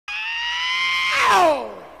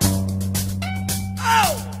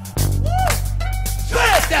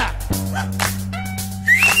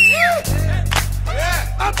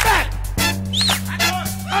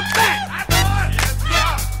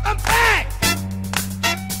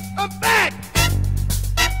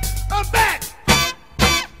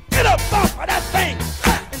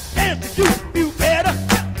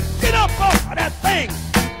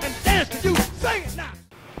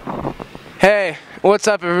What's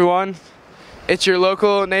up, everyone? It's your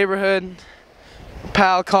local neighborhood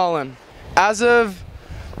pal Colin. As of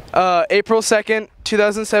April 2nd,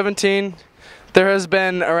 2017, there has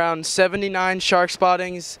been around 79 shark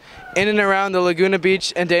spottings in and around the Laguna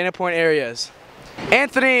Beach and Dana Point areas.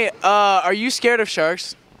 Anthony, are you scared of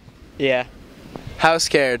sharks? Yeah, How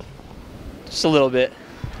scared? just a little bit.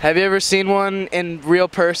 Have you ever seen one in real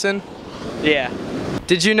person? Yeah.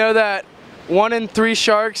 Did you know that 1 in 3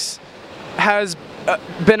 sharks has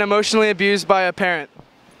been emotionally abused by a parent?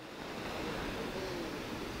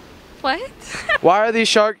 What? Why are these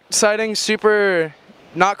shark sightings super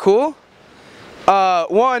not cool?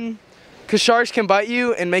 One, because sharks can bite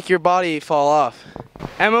you and make your body fall off.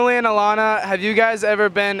 Emily and Alana, have you guys ever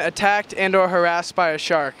been attacked and or harassed by a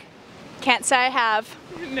shark? Can't say I have.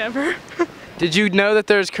 Never. Did you know that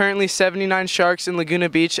there's currently 79 sharks in Laguna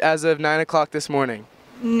Beach as of 9 o'clock this morning?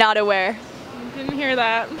 Not aware. Didn't hear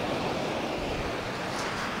that.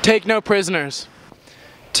 Take no prisoners.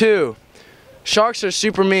 2, sharks are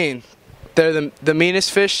super mean. They're the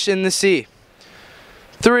meanest fish in the sea.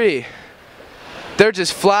 3, they're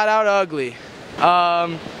just flat out ugly.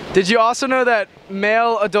 Did you also know that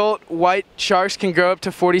male adult white sharks can grow up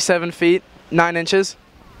to 47 feet, 9 inches?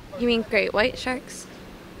 You mean great white sharks?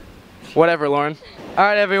 Whatever, Lauren. All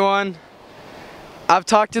right, everyone. I've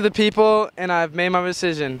talked to the people and I've made my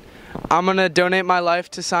decision. I'm gonna donate my life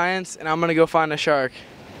to science and I'm gonna go find a shark.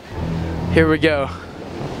 Here we go.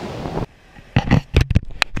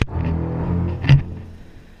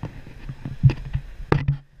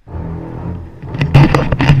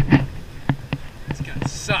 It's gonna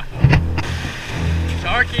suck.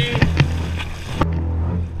 Sharky!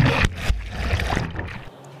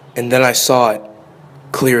 And then I saw it,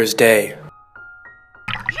 clear as day.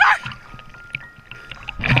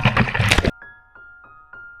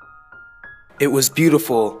 It was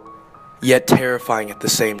beautiful, yet terrifying at the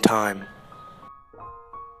same time.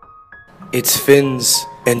 Its fins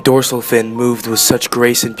and dorsal fin moved with such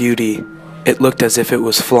grace and beauty, it looked as if it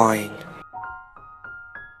was flying.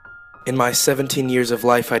 In my 17 years of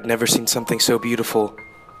life, I'd never seen something so beautiful.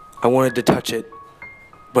 I wanted to touch it,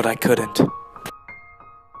 but I couldn't.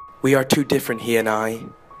 We are too different, he and I.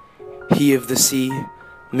 He of the sea,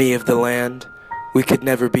 me of the land. We could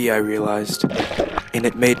never be, I realized, and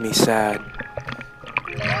it made me sad.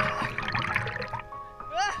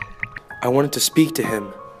 I wanted to speak to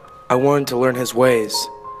him. I wanted to learn his ways.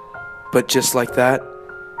 But just like that,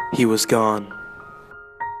 he was gone.